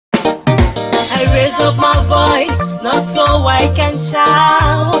I raise up my voice, not so I can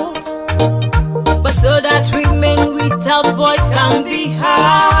shout, but so that women without voice can be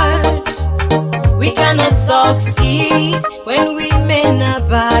heard. We cannot succeed when women are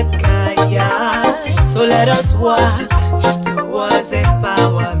backyard. So let us work towards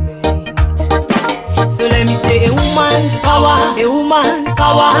empowerment. So let me say a woman's power, a woman's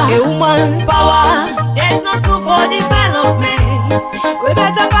power, a woman's power. There's no tool for development. We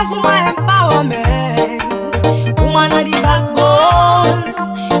better pass woman empowerment. Woman are the backbone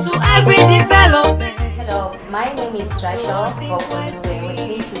to every development. Hello, my name is Rachel. With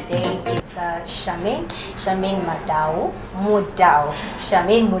me today is Chamaine Mudau.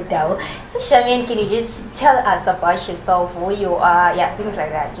 Chamaine Mudau. So Chamaine, can you just tell us about yourself, who you are, yeah, things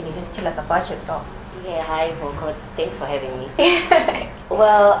like that. Can you just tell us about yourself? Yeah, hi Voko. Thanks for having me.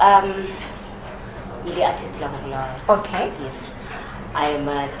 Well, the artist Bulawayo. Okay. Yes. I am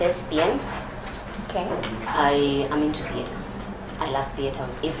a thespian. Okay. I am into theatre. I love theatre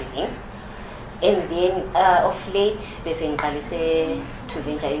with everything. And then of late, basically, to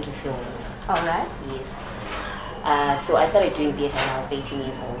venture into films. Alright. Yes. So I started doing theatre when I was 18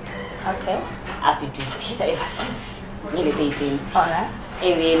 years old. Okay. I've been doing theatre ever since nearly 18. Alright.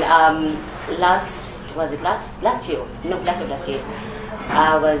 And then last year,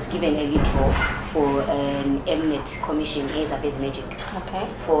 I was given a lead role for an Mnet commission as a base magic. Okay.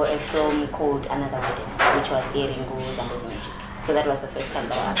 For a film called Another Wedding, which was airing Goes and Base Magic. So that was the first time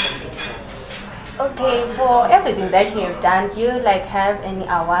that I actually did film. Okay, for everything that you have done, do you like have any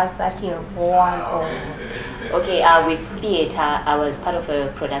awards that you have won or? Okay, with theatre, I was part of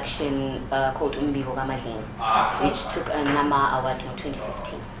a production called Novuyo Seagirl, which took a NAMA award in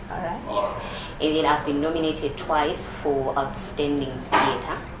 2015. Alright. Yes. And then I've been nominated twice for Outstanding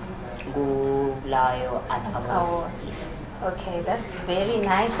Theatre, Bulawayo Arts Awards. Yes. Okay, that's very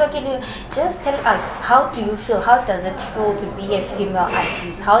nice. So can you just tell us, how do you feel? How does it feel to be a female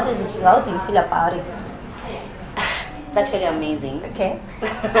artist? How does it feel? How do you feel about it? It's actually amazing. Okay.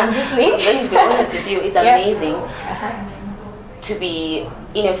 I'm listening. Let me be honest with you, it's amazing to be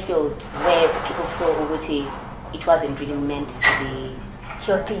in a field where people feel Uguti, it wasn't really meant to be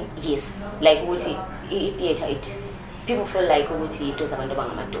your thing. Yes. Like Uguti, theatre, people feel like Uguti, it was about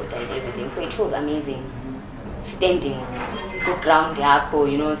and everything. So it feels amazing. Standing to ground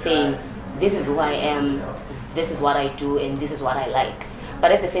you know, saying this is who I am, this is what I do, and this is what I like.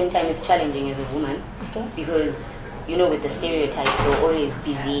 But at the same time, it's challenging as a woman, because you know, with the stereotypes, they'll always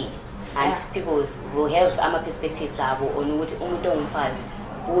be there, and people will have perspectives on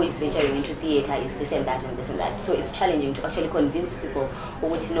who is venturing into theatre is this and that and this and that. So it's challenging to actually convince people who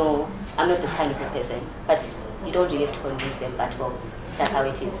would know I'm not this kind of a person. But you don't really have to convince them, but well, that's how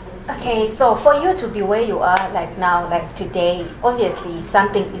it is. Okay, so for you to be where you are like now, like today, obviously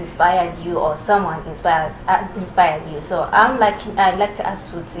something inspired you or someone inspired you. So I'd like to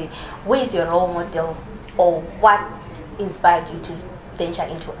ask you, who is your role model or what inspired you to venture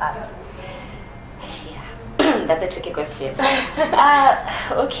into arts? That's a tricky question.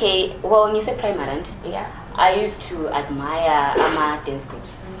 Okay, well, when you say primary, I used to admire dance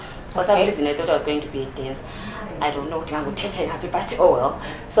groups. For some reason, I thought I was going to be a dance. I don't know what I'm going to teach happy, but oh well.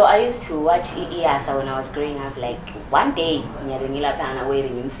 So I used to watch Iasa when I was growing up. Like one day, wearing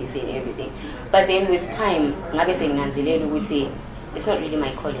MCC and everything. But then with time, it's not really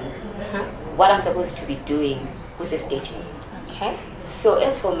my calling. What I'm supposed to be doing was staging. Okay. So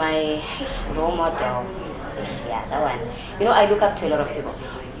as for my role model, that one. You know, I look up to a lot of people.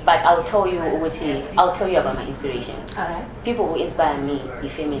 But I'll tell you about my inspiration. Alright. People who inspire me, the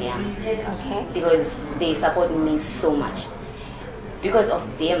family, okay, because they support me so much. Because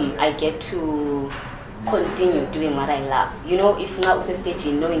of them, I get to continue doing what I love. You know, if not was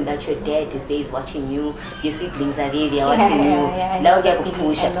staging, knowing that your dad is there, is watching you, your siblings are there, they are watching you.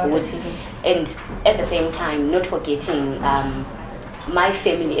 And at the same time, not forgetting my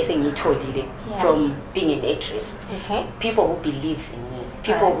family as a from being an actress. Okay. People who believe in me.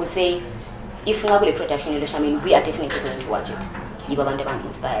 People who say, if Ngabule production, I mean, we are definitely going to watch it.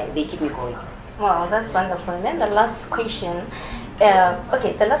 Inspired. They keep me going. Wow, that's wonderful. And then the last question,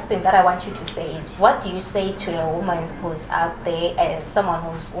 okay, the last thing that I want you to say is, what do you say to a woman who's out there and someone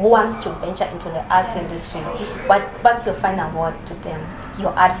who wants to venture into the arts industry? What's your final word to them?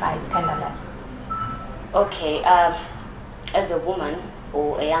 Your advice, kind of like. Okay, as a woman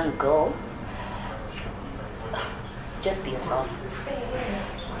or a young girl, just be yourself.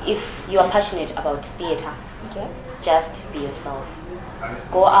 If you are passionate about theatre, just be yourself.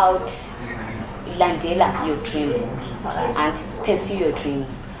 Go out, landela your dream, and pursue your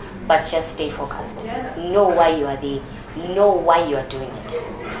dreams, but just stay focused. Know why you are there. Know why you are doing it.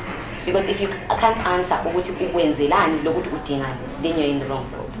 Because if you can't answer ukuthi ukwenzelani lokuthi udingani, then you're in the wrong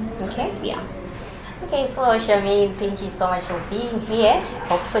field. Okay. Yeah. Okay, so Chamaine, thank you so much for being here.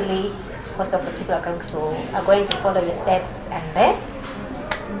 Hopefully, most of the people are going to follow your steps, and then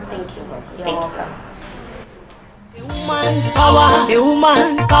Thank you. you're welcome. A woman's power, a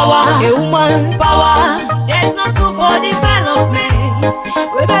woman's power, a woman's power. There's no tool for development.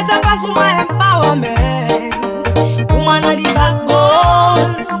 We better pass woman empowerment. Woman are the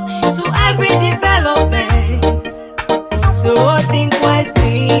backbone to every development. So think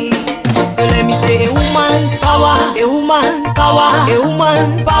wisely. So let me say a woman's power, a woman's power, a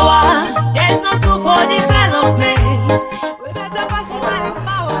woman's power. There's no tool for development. We better pass woman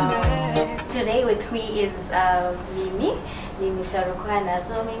empowerment. Today with me is Mimie Tarukwana.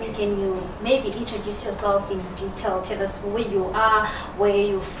 So Mimie, can you maybe introduce yourself in detail? Tell us who you are, where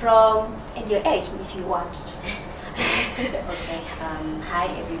you're from, and your age if you want. Okay, hi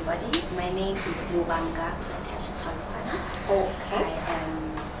everybody. My name is Mubanga Natasha Tarukwana. Okay. I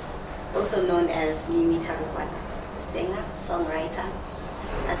am also known as Mimie Tarukwana, the singer, songwriter,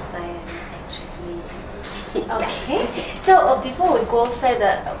 aspiring actress maybe. Okay. So before we go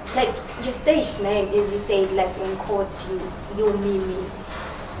further, like your stage name is, you say, like in quotes, you Mimie.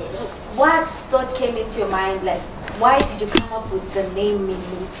 Yes. What thought came into your mind? Like, why did you come up with the name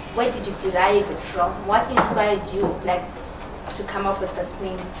Mimie? Where did you derive it from? What inspired you, like, to come up with this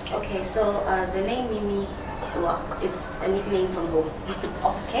name? Okay, so the name Mimie, well, it's a nickname from home.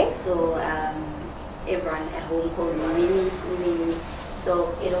 Okay. So everyone at home calls me Mimie, Mimie, Mimie.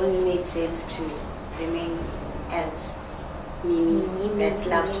 So it only made sense to remain as Mimie, that's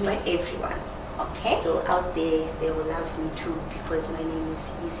loved by everyone. Okay. So out there, they will love me too because my name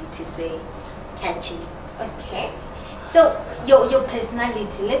is easy to say, catchy. Okay. So your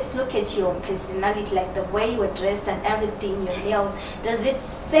personality, let's look at your personality, like the way you are dressed and everything, your nails. Does it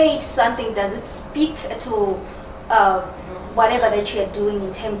say something? Does it speak to whatever that you are doing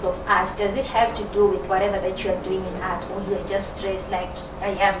in terms of art? Does it have to do with whatever that you are doing in art, or you are just dressed like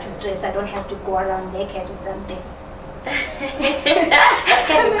I have to dress, I don't have to go around naked or something? What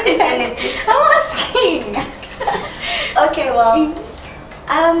kind of question is this? I'm asking. Okay, well,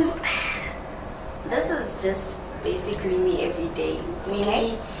 this is just basic Mimie every day.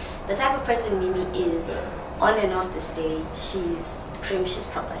 Mimie, the type of person Mimie is on and off the stage. She's prim, she's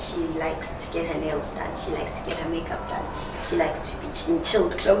proper. She likes to get her nails done. She likes to get her makeup done. She likes to be in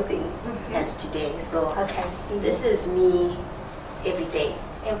chilled clothing, as today. So Okay, see. this is me every day.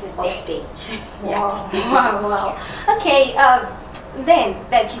 Every day. Off stage. Wow, wow, wow. Okay, then,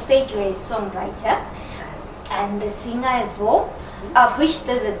 like you said, you're a songwriter and a singer as well, of which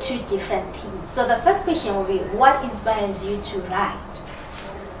those are two different things. So the first question will be, what inspires you to write?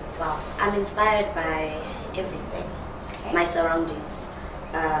 Wow, I'm inspired by everything. Okay. My surroundings.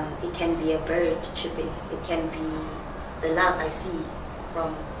 It can be a bird chirping. It can be the love I see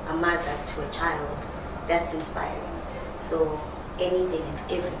from a mother to a child. That's inspiring. So anything and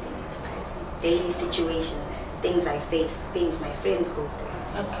everything inspires me. Daily situations, things I face, things my friends go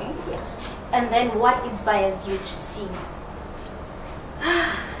through. Okay. Yeah. And then what inspires you to sing?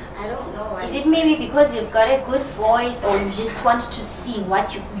 I don't know. Is it maybe because you've got a good voice, or you just want to sing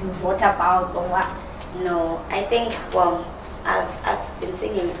what you wrote about, or what? No, I think, well, I've been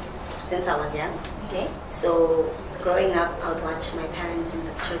singing since I was young. Okay. So growing up, I would watch my parents in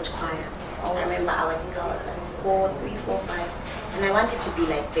the church choir. I remember I think I was like 3, 4, 5, and I wanted to be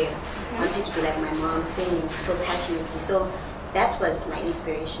like them. I wanted to be like my mom, singing so passionately. So that was my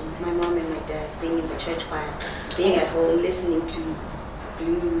inspiration. My mom and my dad being in the church choir, being at home, listening to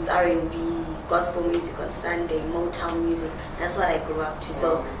blues, R&B, gospel music on Sunday, Motown music. That's what I grew up to.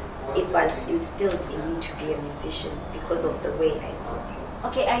 So it was instilled in me to be a musician because of the way I grew up.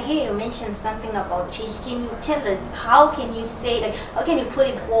 Okay, I hear you mention something about church. Can you tell us, how can you say, like, how can you put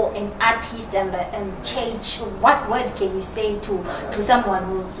it all, an artist and church? What word can you say to someone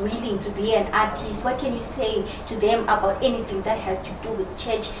who's willing to be an artist? What can you say to them about anything that has to do with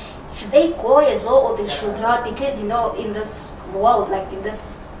church? Should they go as well, or they should not? Because, you know, in this world, like in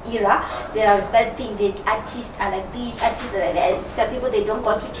this era, there's that thing that artists are like these, artists are like that. Some people, they don't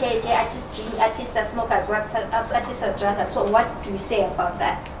go to church, artists drink, artists are smokers, artists are drunkards. So what do you say about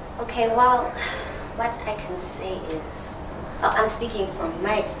that? Okay, well, what I can say is, I'm speaking from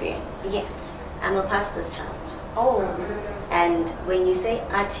my experience. Yes. I'm a pastor's child. Oh. And when you say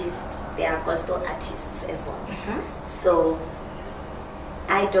artists, there are gospel artists as well. So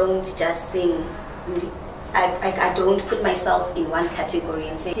I don't just sing, I don't put myself in one category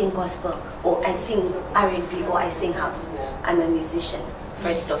and say sing gospel, or I sing R&B, or I sing house. I'm a musician,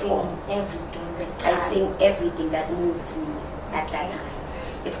 first of all. Everything. I sing everything that moves me at that time.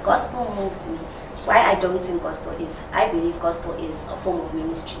 if gospel moves me, why I don't sing gospel is I believe gospel is a form of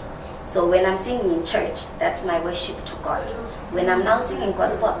ministry. So when I'm singing in church, that's my worship to God. When I'm now singing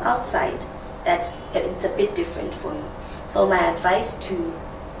gospel outside, it's a bit different for me. So my advice to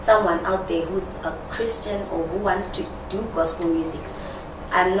someone out there who's a Christian or who wants to do gospel music,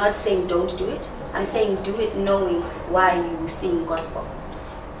 I'm not saying don't do it. I'm saying do it knowing why you sing gospel.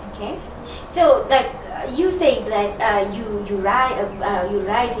 Okay. So like you say that you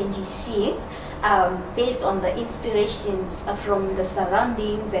write and you sing based on the inspirations from the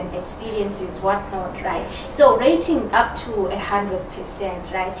surroundings and experiences, whatnot, right? So rating up to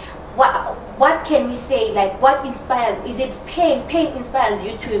 100%, right? What can we say, like what inspires? Is it pain? Pain inspires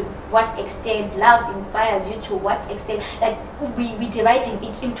you to what extent? Love inspires you to what extent? Like we dividing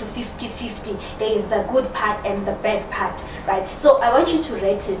it into 50-50. There is the good part and the bad part, right? So I want you to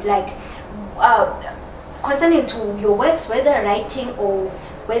rate it like concerning to your works, whether writing or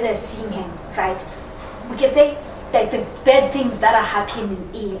whether singing, right? We can say like the bad things that are happening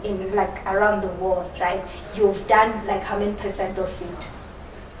in like around the world, right? You've done like how many % of it?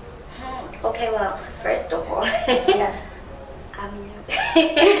 Okay, well, first of all, Yeah. I'm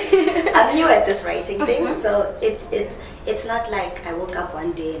new. I'm new at this writing thing, so it's not like I woke up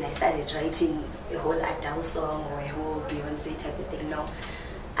one day and I started writing a whole Adele song or a whole Beyonce type of thing. No,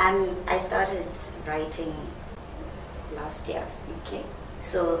 I started writing last year. Okay.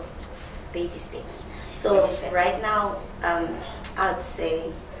 So baby steps. So right now, I would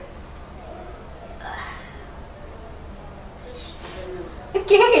say.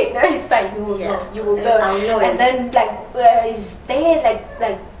 Okay, no, it's fine. You will know. You will know. I'll know. And then, like, is there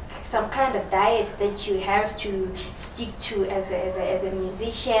like some kind of diet that you have to stick to as a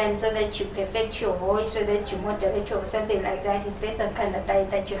musician, so that you perfect your voice, so that you moderate or something like that? Is there some kind of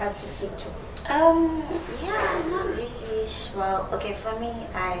diet that you have to stick to? Yeah, not really. Well, okay, for me,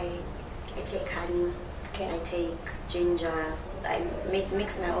 I take honey. Okay. I take ginger. I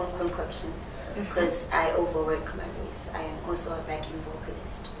mix my own concoction. Because I overwork my voice. I am also a backing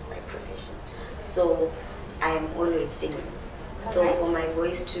vocalist by profession. So I am always singing. So for my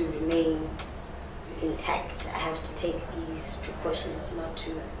voice to remain intact, I have to take these precautions not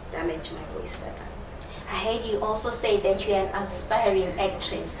to damage my voice further. I heard you also say that you're an aspiring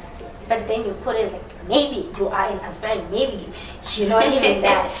actress. But then you put it like, maybe you are an aspiring, maybe you're not even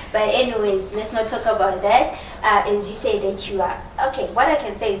that. But anyways, let's not talk about that. As you say that you are, okay, what I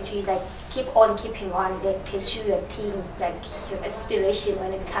can say is to you, like, keep on keeping on, like, pursue your thing, like your aspiration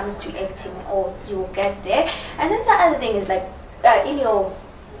when it comes to acting, or you will get there. And then the other thing is like, in your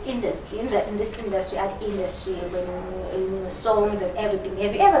industry, in this industry, art industry, when in your songs and everything,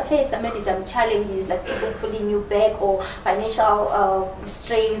 have you ever faced maybe some challenges, like people pulling you back or financial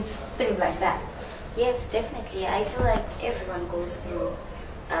restraints, things like that? Yes, definitely. I feel like everyone goes through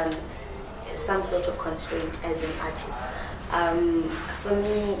some sort of constraint as an artist. For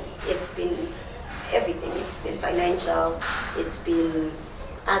me, it's been everything. It's been financial, it's been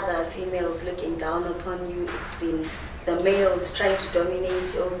other females looking down upon you, it's been the males trying to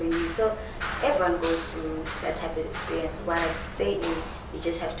dominate over you. So everyone goes through that type of experience. What I say is you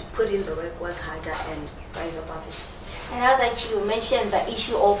just have to put in the work harder, and rise above it. And now that you mentioned the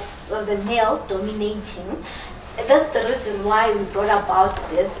issue of the male dominating, that's the reason why we brought about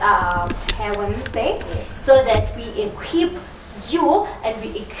this Hair Wednesday, so that we equip you and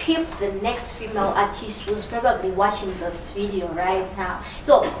we equip the next female artist who's probably watching this video right now.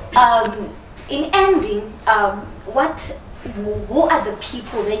 So in ending, who are the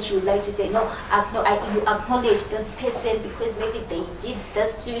people that you would like to say, no, you acknowledge this person because maybe they did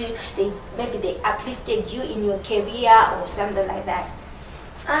this to you, maybe they uplifted you in your career or something like that?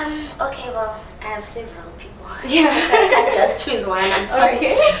 Okay, well, I have several people. Yeah. So I can't just choose one. I'm sorry.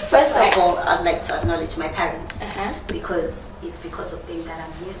 Okay. First of all, I'd like to acknowledge my parents, because it's because of them that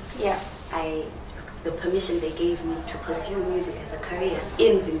I'm here. Yeah. The permission they gave me to pursue music as a career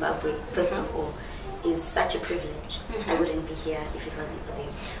in Zimbabwe, first of all, is such a privilege. I wouldn't be here if it wasn't for them.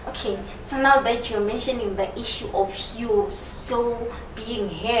 Okay, so now that you're mentioning the issue of you still being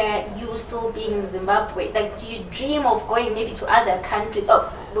here, you still being in Zimbabwe, like, do you dream of going maybe to other countries?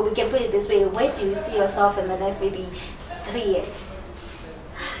 Oh, but we can put it this way, where do you see yourself in the next maybe 3 years?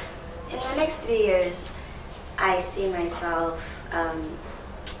 In the next 3 years, I see myself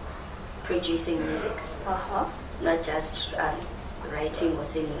producing music, not just writing or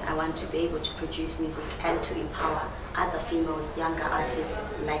singing. I want to be able to produce music and to empower other female younger artists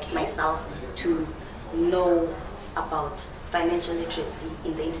like myself to know about financial literacy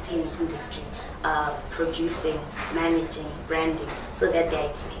in the entertainment industry, producing, managing, branding, so that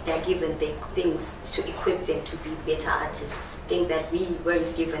they're given the things to equip them to be better artists things that we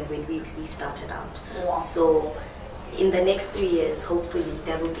weren't given when we started out. Wow. So in the next 3 years, hopefully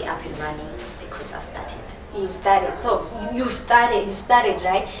that will be up and running because I've started. You started. So you started,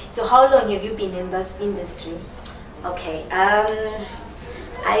 right? So how long have you been in this industry? Okay,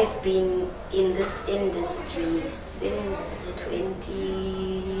 I've been in this industry since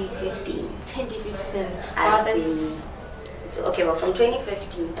 2015. 2015. I've been, so, okay, well, from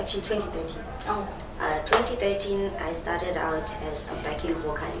 2015, actually 2013. Oh. 2013, I started out as a backing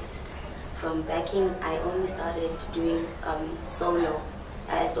vocalist. From backing, I only started doing solo.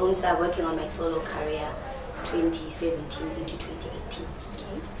 I only started working on my solo career 2017 into 2018.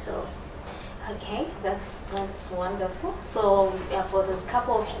 Okay. So. Okay, that's wonderful. So yeah, for this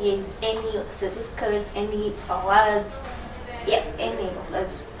couple of years, any certificates, any awards, yeah, any of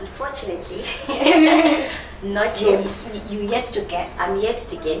those? Unfortunately, not yet. You yet to get? I'm yet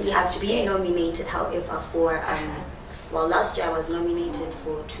to get. I've been nominated, however, for well, last year I was nominated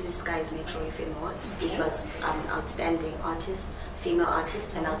for 2 Skies Metro FM Awards, which was outstanding artist, female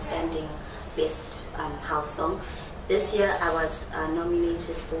artist, and outstanding best house song. This year I was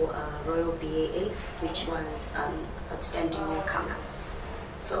nominated for Royal BAS, which was outstanding newcomer.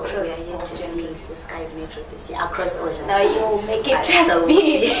 So we are yet to see the Skies Metro this year across Ocean. Now you make it just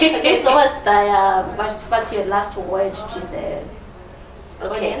be. Okay, so what's your last word to the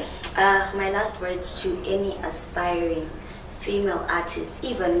audience? My last word to any aspiring female artists,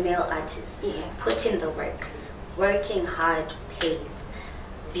 even male artists, put in the work. Working hard pays.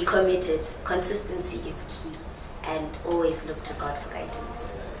 Be committed. Consistency is key. And always look to God for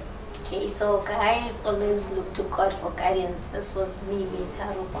guidance. Okay, so guys, always look to God for guidance. This was Mimie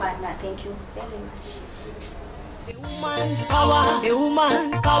Tarukwana. Thank you very much. A woman's power, a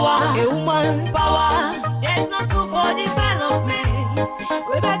woman's power, a woman's power. There's no tool for development.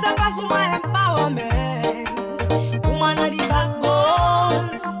 We better pass woman empowerment. Woman are the backbone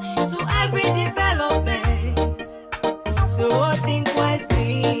to every development. So think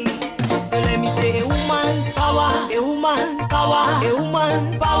wisely. So let me say a woman's power, a woman's power, a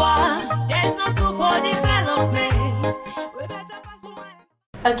woman's power. There's no tool for development. We better pass woman.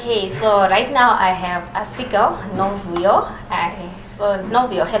 Okay, so right now I have a Seagirl, Novuyo. So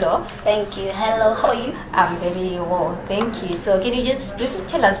Novuyo, hello. Thank you. Hello, how are you? I'm very well, thank you. So can you just briefly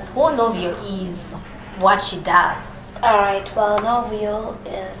tell us who Novuyo is, what she does? Alright, well, Novuyo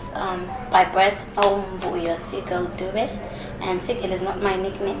is by birth Novuyo Seagirl Dube. And Seagirl is not my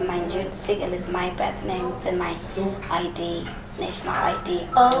nickname, mind you. Seagirl is my birth name. It's in my ID, national ID.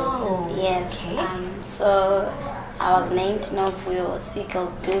 Oh, yes. Okay. So I was named Novuyo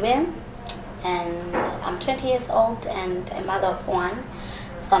Seagirl Dube, and I'm 20 years old and a mother of 1.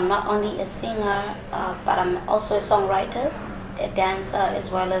 So I'm not only a singer, but I'm also a songwriter, a dancer,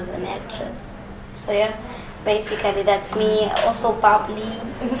 as well as an actress. So yeah, basically that's me. Also bubbly,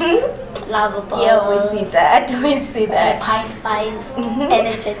 lovable. Yeah, we see that. We see that. Pint-sized,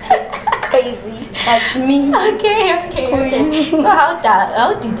 energetic, crazy. That's me. Okay. So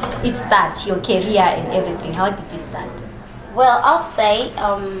how did it start? Your career and everything. How did it start? Well, I'll say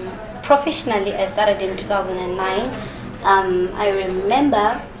professionally I started in 2009. I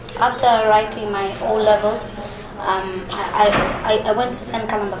remember after writing my O-levels, I went to St.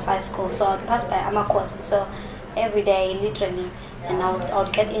 Columbus High School, so I'd pass by Amakwas. So every day, literally, and I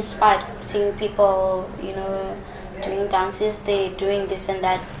would get inspired seeing people, you know, doing dances, they doing this and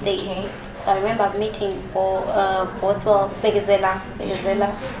that. So I remember meeting both Begazela,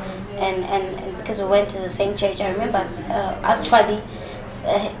 and because we went to the same church, I remember actually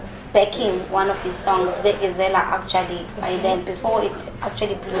backing one of his songs, Begazela, actually by then, before it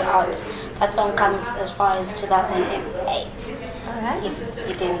actually blew out. That song comes as far as 2008, if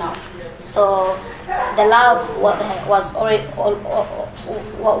you didn't know. So the love was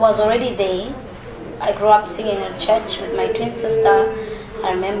already there. I grew up singing in church with my twin sister.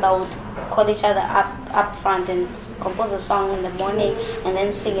 I remember we would call each other up front and compose a song in the morning and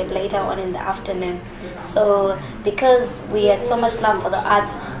then sing it later on in the afternoon. So because we had so much love for the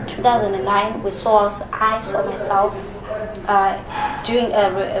arts, 2009 I saw myself doing a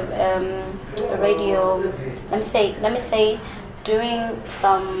radio, let me say doing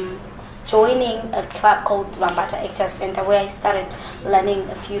joining a club called Bambata Actors Center, where I started learning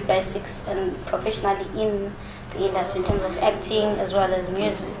a few basics and professionally in the industry in terms of acting as well as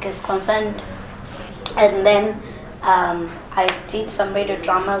music is concerned. And then I did some radio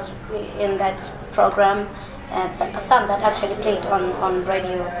dramas in that program, some that actually played on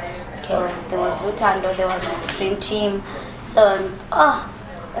radio. So there was Lutando, there was Dream Team. So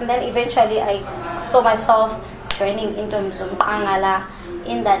and then eventually I saw myself joining into Mzumqangala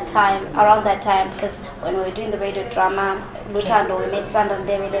in that time, around that time, because when we were doing the radio drama, Lutando, we met Sandra.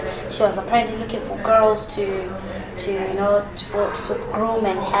 She was apparently looking for girls to groom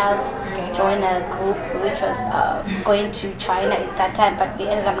and have join a group which was going to China at that time, but we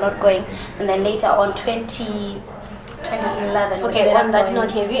ended up not going. And then later on, 2011. Okay, on that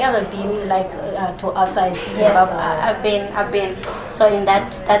note, have you ever been like to outside Zimbabwe? Yes, I've been. So in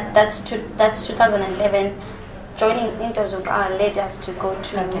that's 2011. Joining Qeqe led us to go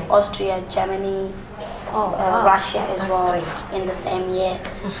to Austria, Germany, Russia as well in the same year.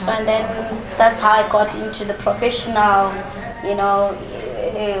 So and then that's how I got into the professional,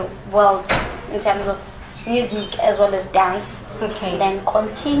 world in terms of music as well as dance. Then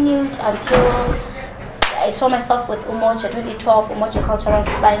continued until I saw myself with Umoja 2012, Umoja Cultural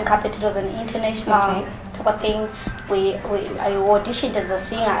Flying Carpet. It was an international type of thing. I auditioned as a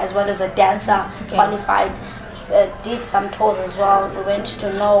singer as well as a dancer, qualified, did some tours as well. We went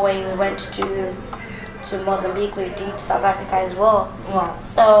to Norway, we went to Mozambique, we did South Africa as well. Wow.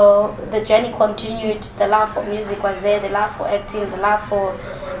 So the journey continued. The love for music was there, the love for acting, the love for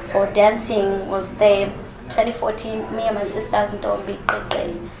dancing was there. 2014, me and my sisters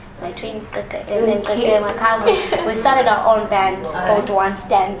Qeqe, my twin Qeqe, and then Qeqe, my cousin, we started our own band called One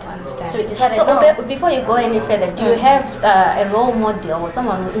Stand. So we decided. So before you go any further, do you have a role model or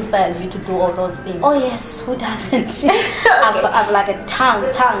someone who inspires you to do all those things? Oh yes, who doesn't? I've like a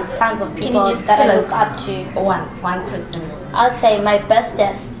tons of people that I look up to. One person. I'll say my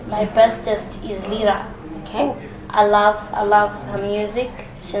bestest is Lira. Okay. I love her music.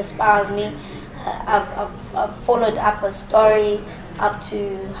 She inspires me. I've followed up her story up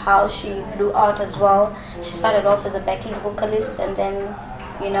to how she blew out as well. She started off as a backing vocalist and then,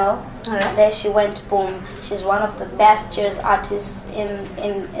 there she went, boom. She's one of the best jazz artists in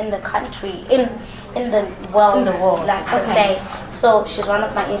the country, in the world, like I say. So she's one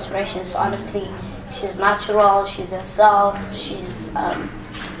of my inspirations, honestly. She's natural, she's herself, she's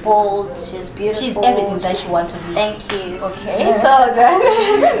bold, she's beautiful. She's everything that she wants to be. Thank you. Okay, so the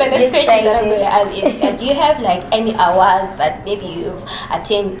next question that I'm going to ask is, do you have like any awards that maybe you've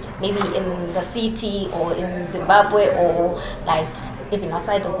attained, maybe in the city or in Zimbabwe or like even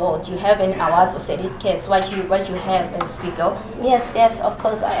outside the world? Do you have any awards or certificates? What you have as Seagirl? Yes, of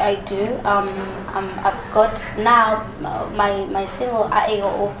course I do. I've got now my single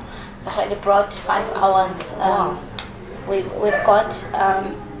AEO actually brought 5 awards. We've got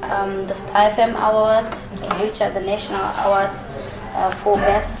the Star FM Awards, which are the national awards for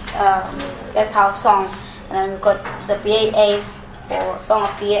best house song, and then we've got the BAAs for Song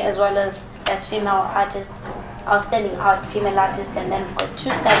of the Year as well as best female artist, outstanding female artist, and then we've got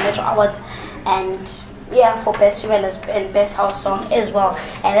 2 Star Metro Awards, and for best female and best house song as well,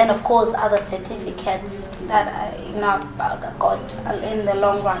 and then of course other certificates that I got in the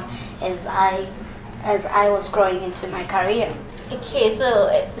long run as I was growing into my career. Okay, so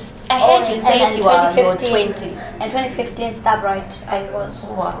I heard you say you are 20. In 2015, Starbright, I was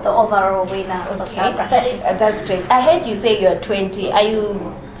the overall winner for Starbright. That's great. I heard you say you're 20. Are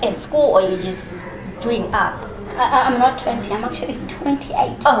you at school or are you just doing art? I'm not 20, I'm actually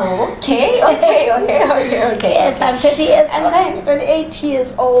 28. Oh, okay. Yes, I'm 20 years old. I'm 28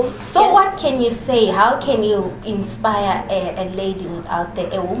 years old. So what can you say? How can you inspire a lady who's out there,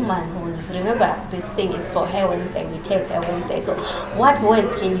 a woman who's, remember, this thing is for her Wednesday, we take her Wednesday. So what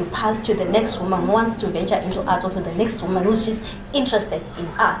words can you pass to the next woman who wants to venture into art, or to the next woman who's just interested in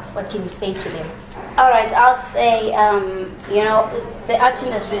art? What can you say to them? Alright, I'd say, the art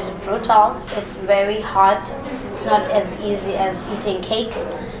industry is brutal. It's very hard. It's not as easy as eating cake.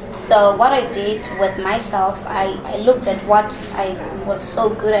 So what I did with myself, I looked at what I was so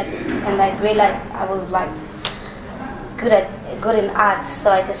good at, and I realized I was like good in arts.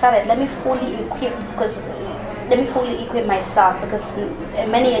 So I decided, let me fully equip myself, because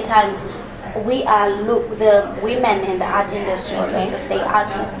many a times we are the women in the art industry, let's just say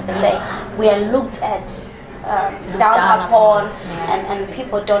artists per se, we are looked at down upon, and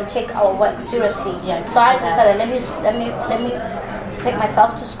people don't take our work seriously. So I decided, let me take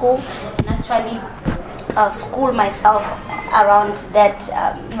myself to school and actually school myself around that,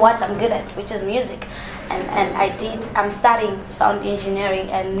 what I'm good at, which is music. And I'm studying sound engineering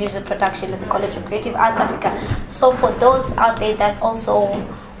and music production at the College of Creative Arts Africa. So for those out there that also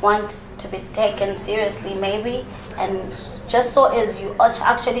want to be taken seriously, maybe, and just so as you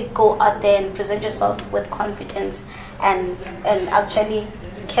actually go out there and present yourself with confidence and actually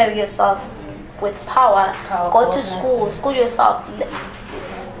carry yourself with power, go to school yourself,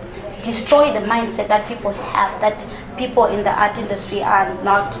 destroy the mindset that people have, that people in the art industry are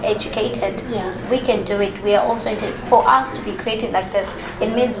not educated. We can do it. We are also for us to be creative like this,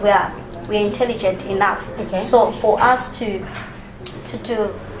 it means we're intelligent enough. So for us to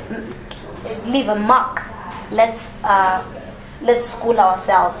leave a mark, let's school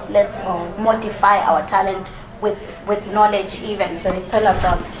ourselves, let's modify our talent with knowledge even. So it's all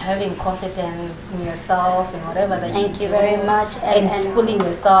about having confidence in yourself and whatever that you do. Thank you very much. And schooling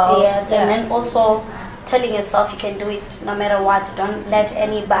yourself. Yes, and then also telling yourself you can do it no matter what. Don't let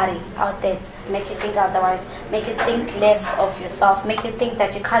anybody out there make you think otherwise, make you think less of yourself, make you think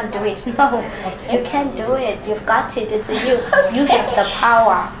that you can't do it. No, you can do it. You've got it. It's you. You have the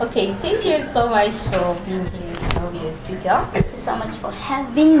power. Okay, thank you so much for being here, Novuyo Seagirl. Thank you so much for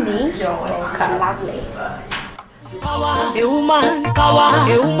having me. You're welcome. Lovely. Power, a woman's power,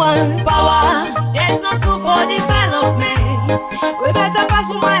 a woman's power. There's no tool for development. We better pass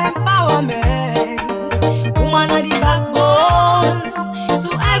woman empowerment. Woman are the backbone to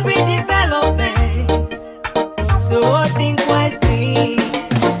every development. So think wisely.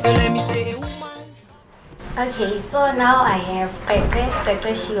 So let me say a woman. Okay, so now I have Qeqe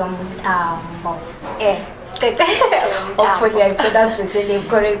Mntambo. Hopefully I pronounced your name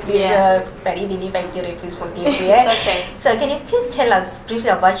correctly, but even if I didn't, please forgive me. It's okay. So can you please tell us briefly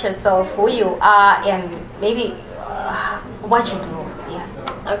about yourself, who you are, and maybe what you do?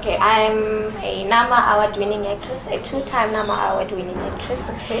 Okay, I'm a NAMA award-winning actress, a 2-time NAMA award-winning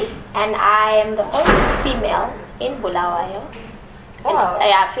actress. And I am the only female in Bulawayo. Wow.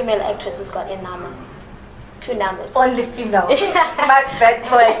 Female actress who's got a NAMA. 2 numbers. Only female. Not bad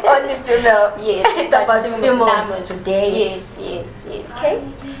boy. Only female. Yes. It's about 2 female numbers today. Yes. Okay.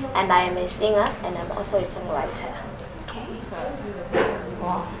 And I am a singer and I'm also a songwriter. Okay.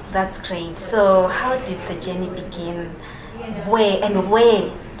 Wow, that's great. So how did the journey begin? Where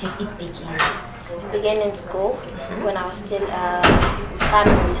did it begin? It began in school when I was still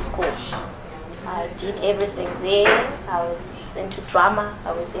primary school. I did everything there. I was into drama,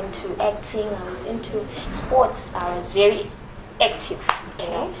 I was into acting, I was into sports. I was very active.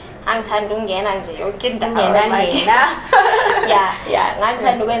 Angithanda ukungena nje yonke indawo.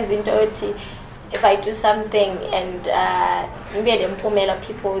 Ngithanda ukwenza into ethi if I do something and ngibe lempumela,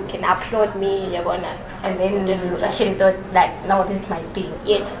 people can applaud me, yabona. And then you actually thought like, no, this is my thing.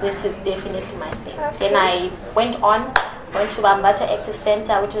 Yes, this is definitely my thing. Then I went to Bambata Actors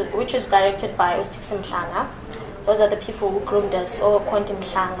Center, which was directed by Qeqe Mntambo. Those are the people who groomed us. Konti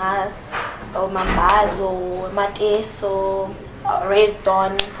Mhlanga, Mambazo, Mateso, Raised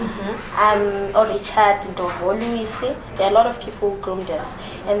On, Richard Ndovoluisi. There are a lot of people who groomed us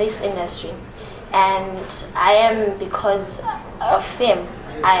in this industry. And I am, because of them,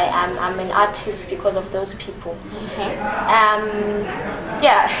 I'm an artist because of those people. Can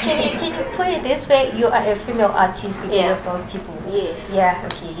you put it this way? You are a female artist because of those people. Yes. Yeah.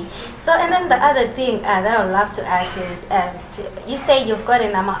 Okay. So and then the other thing that I would love to ask is, you say you've got a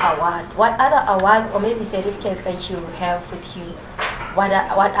NAMA award. What other awards or maybe certificates that you have with you? What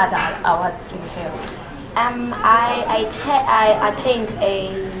other awards do you have? I attained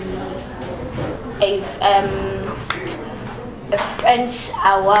a French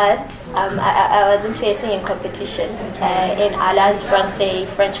award. I was into a singing competition in Alliance Française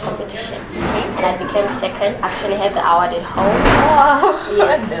French competition, and I became second. Actually, have the award at home. Wow!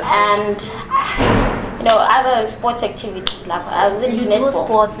 Yes, and other sports activities. Like I was into netball.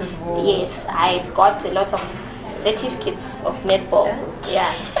 Sports as well. Yes, I've got a lot of certificates of netball.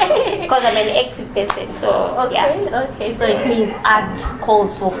 So, because I'm an active person. So okay. So it means art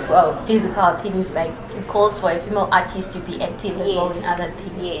calls for physical things, like it calls for a female artist to be active as well in other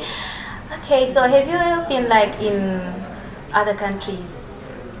things. Yes. Okay. So have you ever been like in other countries?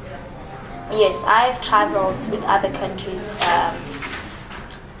 Yes, I've traveled with other countries,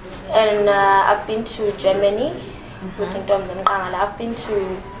 and I've been to Germany. I've been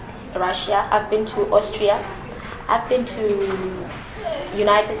to Russia. I've been to Austria. I've been to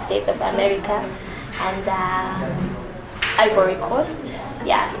United States of America and Ivory Coast.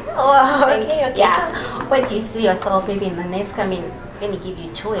 Oh, okay. Yeah. So where do you see yourself maybe in the next coming, let me give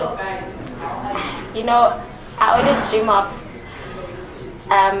you 2 years? I always dream of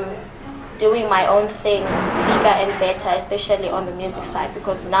doing my own thing bigger and better, especially on the music side,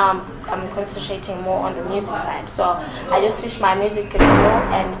 because now I'm concentrating more on the music side. So I just wish my music could grow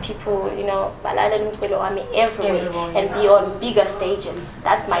and people, everywhere and be on bigger stages.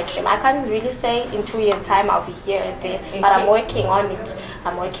 That's my dream. I can't really say in 2 years' time I'll be here and there, but I'm working on it.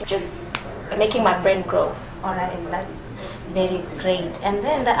 I'm working, just making my brain grow. All right, that's very great. And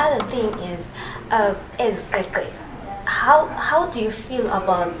then the other thing is, as Qeqe, how do you feel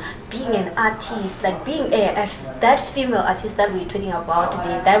about being an artist, like being that female artist that we're talking about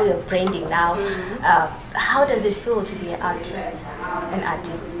today, that we are branding now? How does it feel to be an artist?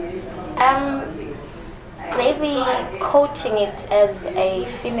 Maybe quoting it as a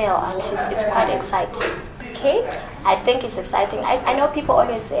female artist, it's quite exciting. Okay. I think it's exciting. I know people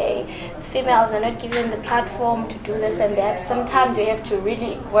always say females are not given the platform to do this and that. Sometimes you have to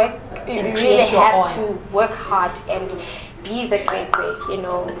really work, you really have to work hard and be the Qeqe, you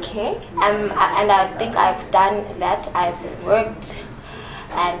know. Okay. And I think I've done that. I've worked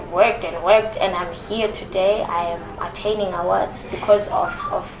and worked and worked, and I'm here today. I am attaining awards because of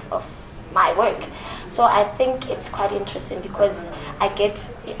my work. So I think it's quite interesting because I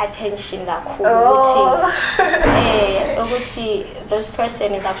get attention this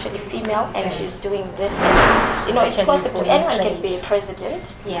person is actually female and she's doing this and that. You know, it's possible. Anyone can be a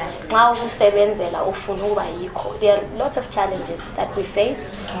president. Yeah. There are lots of challenges that we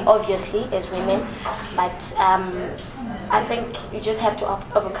face, obviously, as women, but I think you just have to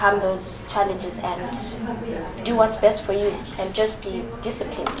overcome those challenges and do what's best for you and just be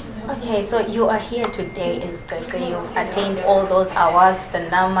disciplined. Okay, so you are here today as Qeqe. You've attained all those awards, the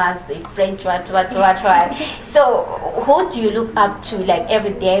numbers, the French, what. So who do you look up to, like,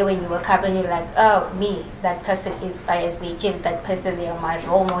 every day when you wake up and you're like, oh, me, that person inspires me, Jim, that person, they are my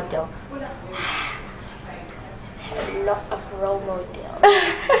role model? A lot of role models.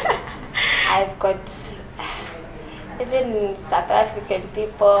 I've got even South African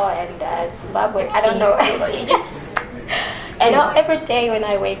people and Zimbabwe. I don't know. And every day when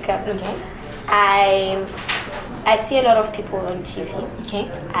I wake up, I see a lot of people on TV. Okay.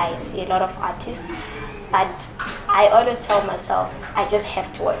 I see a lot of artists, but I always tell myself I just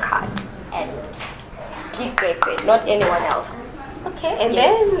have to work hard and be Qeqe, not anyone else. Okay. And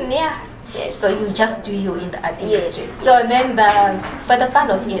Yes. then Yes. so you just do you in the art industry. Yes. So then for the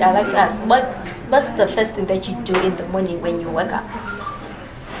fun of it, I like to ask, what's the first thing that you do in the morning when you wake up?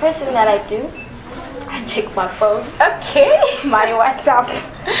 First thing that I do, I check my phone. Okay. My WhatsApp,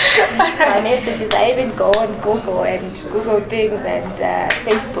 my messages. I even go on Google things and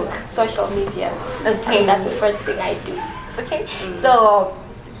Facebook, social media. Okay. And that's the first thing I do. Okay. So,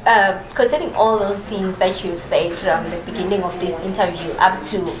 considering all those things that you've said from the beginning of this interview up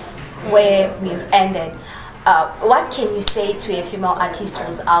to where we've ended, what can you say to a female artist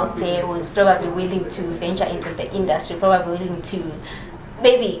who's out there, who's probably willing to venture into the industry, probably willing to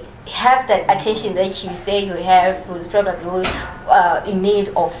maybe have that attention that you say you have, who's probably in need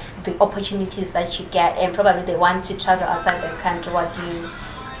of the opportunities that you get, and probably they want to travel outside the country? What do you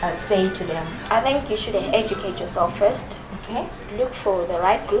say to them? I think you should educate yourself first. Okay. Look for the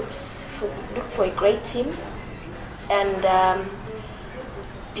right groups. Look for a great team, and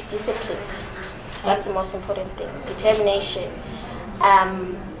be disciplined. That's the most important thing. Determination.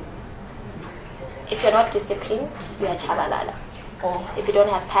 If you're not disciplined, you are chabalala. Or if you don't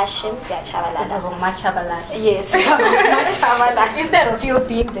have passion, you are chabalala. Yes, chabalala. Instead of you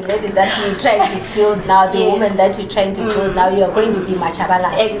being the lady that we trying to build now, the woman that we're trying to build now, you are going to be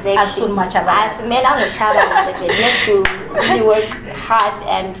machabala. Exactly. As soon machabala. As men are machabala, you have to really work hard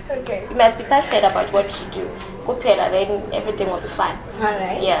and you must be passionate about what you do. Then everything will be fine.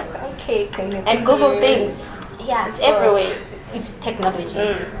 Alright. Yeah. Okay. And Google things. Yeah. It's everywhere. It's technology.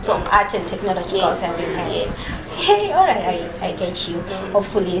 From art and technology goes hand in hand. Yes. Hey, alright, I get you.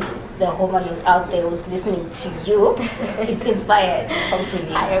 Hopefully the woman who's out there who's listening to you is inspired.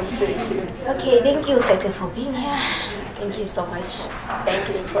 Hopefully. I hope so too. Okay, thank you, Qeqe, for being here. Thank you so much. Thank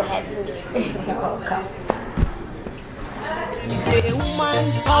you for having me. You're welcome. It's a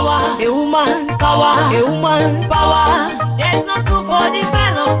woman's power, a woman's power, a woman's power. There's no tool for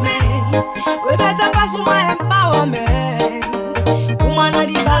development. We better pass woman empowerment. Woman are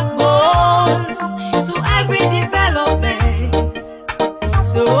the backbone to every development.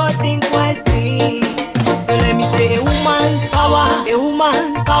 So think wisely. So let me say a woman's power, a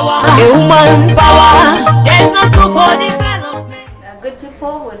woman's power, a woman's power. There's no tool for development. Good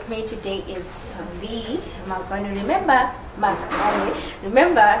people, with me today is Lee Mchoney.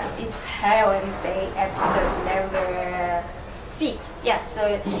 Remember, it's Hair Wednesday, episode number 6. Yeah,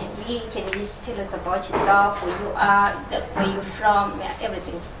 so Lee, can you just tell us about yourself, where you are, where you're from,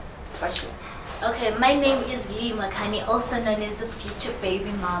 everything about you? Okay, my name is Lee Mchoney, also known as the Future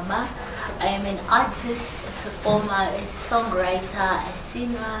Baby Mama. I am an artist, a performer, a songwriter, a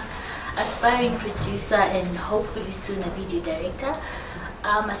singer, aspiring producer, and hopefully soon a video director.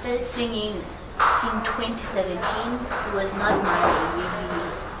 I started singing in 2017. It was not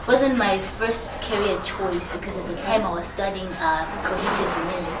wasn't my first career choice because at the time I was studying computer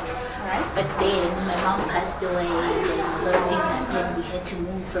engineering. But then my mom passed away, and then a lot of things happened. We had to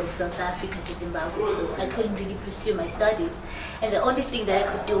move from South Africa to Zimbabwe, so I couldn't really pursue my studies. And the only thing that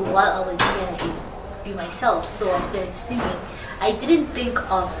I could do while I was here is be myself. So I started singing. I didn't think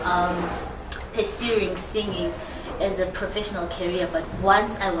of pursuing singing as a professional career, but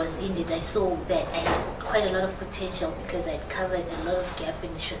once I was in it, I saw that I had quite a lot of potential because I'd covered a lot of gap in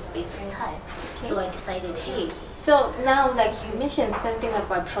a short space of time. So I decided, hey. So now, like you mentioned something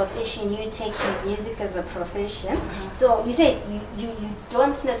about profession, you taking music as a profession. So you said you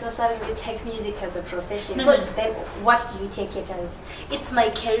don't necessarily take music as a profession. No, so no. then what do you take it as? It's my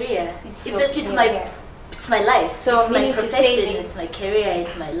career. It's my life. So it's my meaning to say profession. this- It's my career.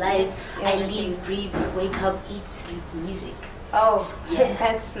 It's my life. I everything. live, breathe, wake up, eat, sleep, music. Oh, Yeah.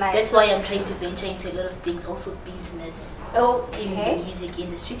 that's nice. That's why I'm trying to venture into a lot of things, also business in the Okay. music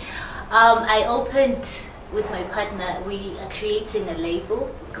industry. I opened with my partner. We are creating a label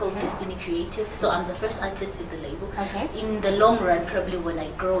called Destiny Creative. So I'm the first artist in the label. Okay. In the long run, probably when I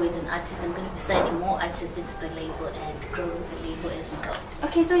grow as an artist, I'm going to be signing more artists into the label and growing the label as we go.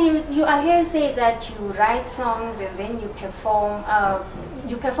 Okay, so you I hear you say that you write songs and then you perform.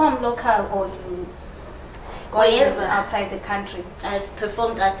 You perform local or you go Wherever. outside the country. I've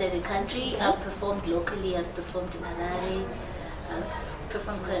performed outside the country. I've performed locally. I've performed in Harare. I've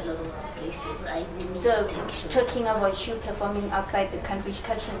performed quite a lot of places. I So take shows. talking about you performing outside the country, which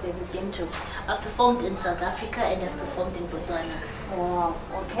countries have you been to? I've performed in South Africa and I've performed in Botswana. Wow,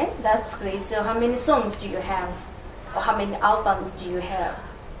 okay, that's great. So how many songs do you have? Or how many albums do you have?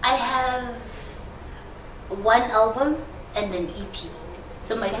 I have one album and an EP.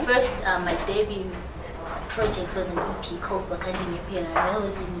 So my Okay. first, my debut project was an EP called Wakandi Nyepera. That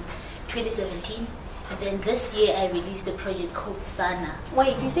was in 2017. And then this year I released a project called Sana.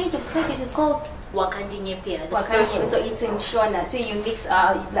 Wait, you say the project is called Wakandi Nyepera. The Wakanda, first so it's in Shona. So you mix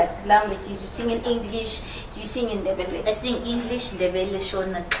like languages. You sing in English. Do you sing in Ndebele? I sing English, Ndebele,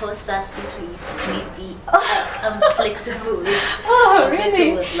 Shona, Xhosa, Sotho if need be. I'm flexible with, Oh, I'm flexible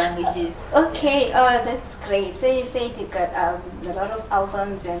really? with languages. Okay, that's great. So you said you got a lot of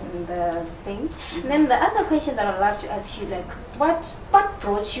albums and things. And then the other question that I'd love to ask you, like, what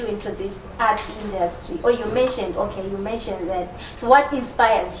brought you into this art industry? Or you mentioned that. So what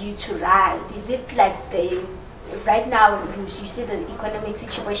inspires you to write? Is it like right now you see the economic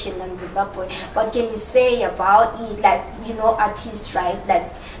situation in Zimbabwe? What can you say about it? Like, artists, right?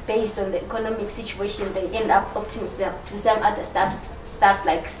 Like, based on the economic situation, they end up opting to some other stuffs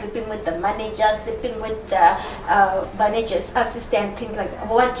like sleeping with the manager, sleeping with the manager's assistant, things like that.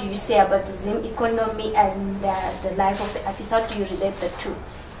 What do you say about the Zim economy and the life of the artist? How do you relate the two?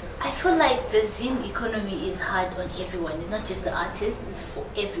 I feel like the Zim economy is hard on everyone. It's not just the artist, it's for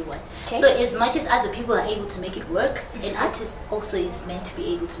everyone. Okay. So as much as other people are able to make it work, an artist also is meant to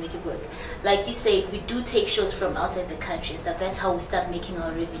be able to make it work. Like you said, we do take shows from outside the country and stuff. That's how we start making our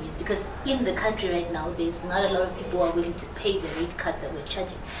revenues. Because in the country right now, there's not a lot of people who are willing to pay the rate cut that we're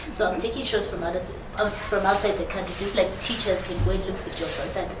charging. So I'm taking shows from outside the country, just like teachers can go and look for jobs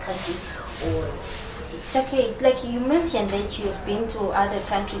outside the country, or Okay, like you mentioned that you've been to other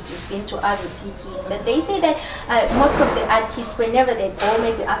countries, you've been to other cities, but they say that most of the artists, whenever they go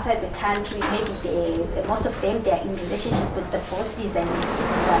maybe outside the country, maybe most of them, they're in relationship with the bosses and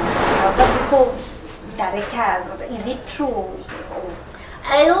but before directors. Is it true?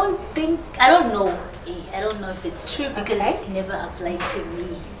 I don't know. I don't know if it's true because Okay. it's never applied to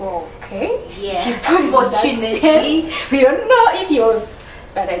me. Okay. Yeah, You put it in that unfortunately. sense. We don't know if you're,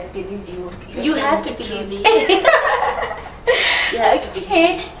 but I believe you. You have to believe me. You have to believe me.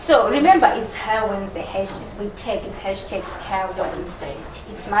 Okay, so remember it's Hair Wednesday. It's hashtag Hair Wednesday.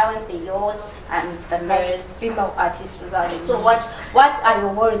 It's my Wednesday, yours, and the next Yes. female artist resulted. So what are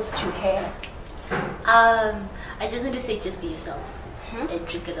your words to her? I just want to say, just be yourself and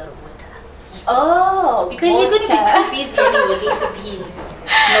drink a lot of water. Oh, Because you're going to be too busy anyway, going to be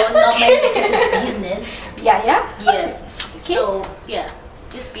not minding people's business. Yeah. Yeah. So yeah,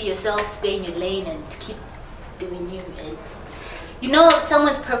 just be yourself, stay in your lane, and keep doing you. And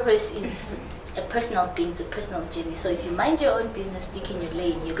someone's purpose is a personal thing, it's a personal journey. So if you mind your own business, stick in your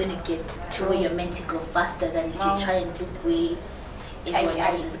lane, you're gonna get to where you're meant to go faster than if you try and look where everyone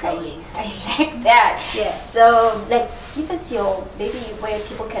else is going. I like that. Yeah. So, like, give us your where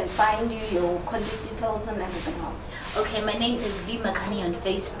people can find you, your contact details, and everything else. Okay, my name is Lee Makani on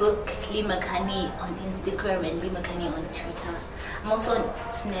Facebook, Lee Makani on Instagram, and Lee Makani on Twitter. I'm also on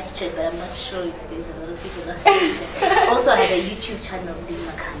Snapchat, but I'm not sure if there's a lot of people on Snapchat. Also, I had a YouTube channel,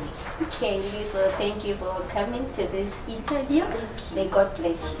 Lima Kani. Okay, so thank you for coming to this interview. May God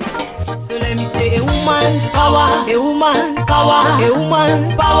bless you. So let me say a woman's power, a woman's power, a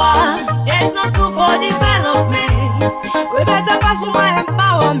woman's power. There's no tool for development. We better pass on my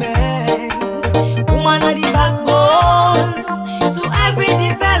empowerment. Woman are the backbone to every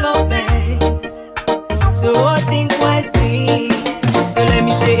development. So think wisely. So let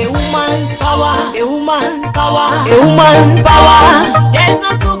me say a woman's power, a woman's power, a woman's power. There's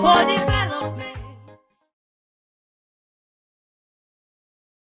no